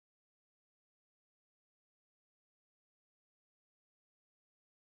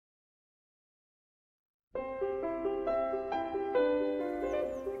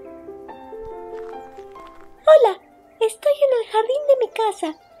Hola, estoy en el jardín de mi casa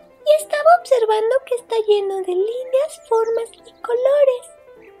y estaba observando que está lleno de líneas, formas y colores.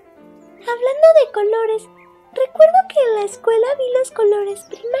 Hablando de colores, recuerdo que en la escuela vi los colores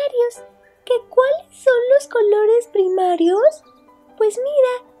primarios. ¿Cuáles son los colores primarios? Pues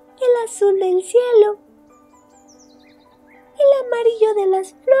mira, el azul del cielo, el amarillo de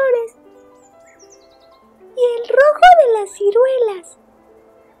las flores y el rojo de las ciruelas.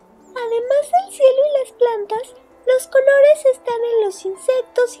 Además del cielo y las plantas, los colores están en los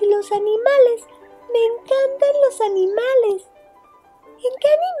insectos y los animales. Me encantan los animales. ¿En qué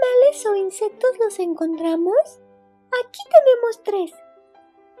animales o insectos los encontramos? Aquí tenemos 3.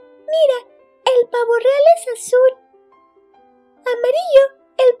 Mira, el pavo real es azul. Amarillo,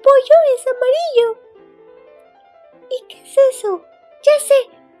 el pollo es amarillo. ¿Y qué es eso? Ya sé,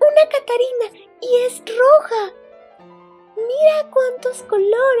 una catarina y es roja. Mira cuántos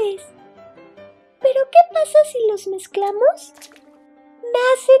colores. ¿Pero qué pasa si los mezclamos?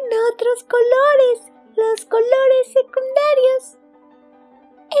 Nacen otros colores, los colores secundarios.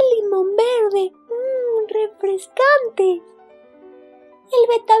 El limón verde, refrescante. El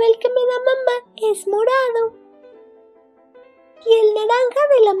betabel que me da mamá es morado. Y el naranja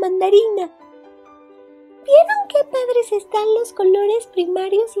de la mandarina. ¿Vieron qué padres están los colores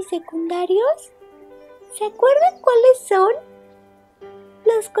primarios y secundarios? ¿Se acuerdan cuáles son?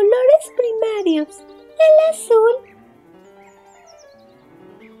 Los colores primarios: el azul,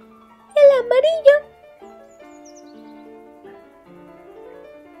 el amarillo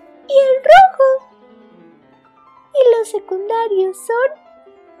y el rojo. Y los secundarios son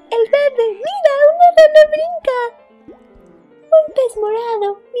el verde. ¡Mira, una rana brinca! Un pez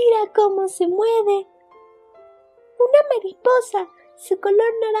morado, mira cómo se mueve. Una mariposa, su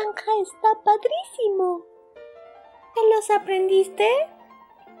color naranja está padrísimo. ¿Te los aprendiste?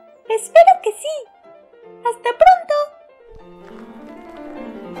 Espero que sí. ¡Hasta pronto!